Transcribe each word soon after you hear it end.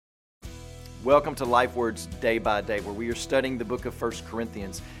Welcome to Life Words Day by Day, where we are studying the book of 1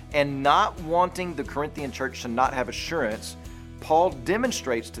 Corinthians. And not wanting the Corinthian church to not have assurance, Paul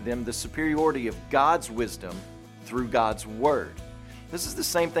demonstrates to them the superiority of God's wisdom through God's Word. This is the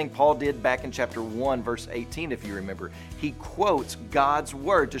same thing Paul did back in chapter 1, verse 18, if you remember. He quotes God's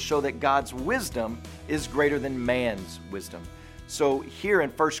Word to show that God's wisdom is greater than man's wisdom. So here in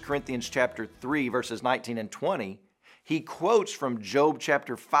 1 Corinthians chapter 3, verses 19 and 20, he quotes from Job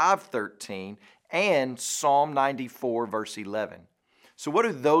chapter 5:13 and Psalm 94, verse 11. So what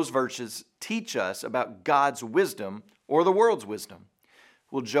do those verses teach us about God's wisdom or the world's wisdom?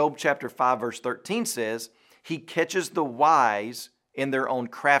 Well, Job chapter 5, verse 13 says, He catches the wise in their own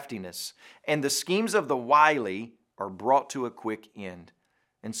craftiness, and the schemes of the wily are brought to a quick end.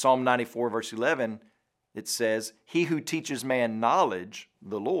 In Psalm 94, verse 11, it says, He who teaches man knowledge,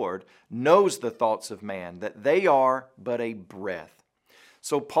 the Lord, knows the thoughts of man, that they are but a breath.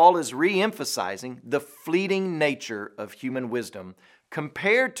 So Paul is re-emphasizing the fleeting nature of human wisdom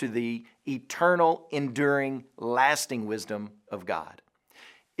compared to the eternal, enduring, lasting wisdom of God.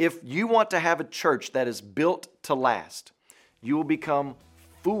 If you want to have a church that is built to last, you will become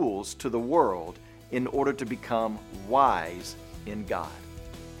fools to the world in order to become wise in God.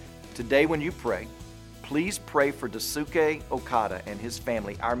 Today when you pray, please pray for Daisuke Okada and his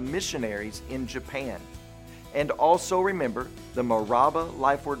family, our missionaries in Japan. And also remember the Maraba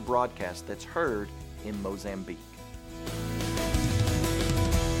Life Word broadcast that's heard in Mozambique.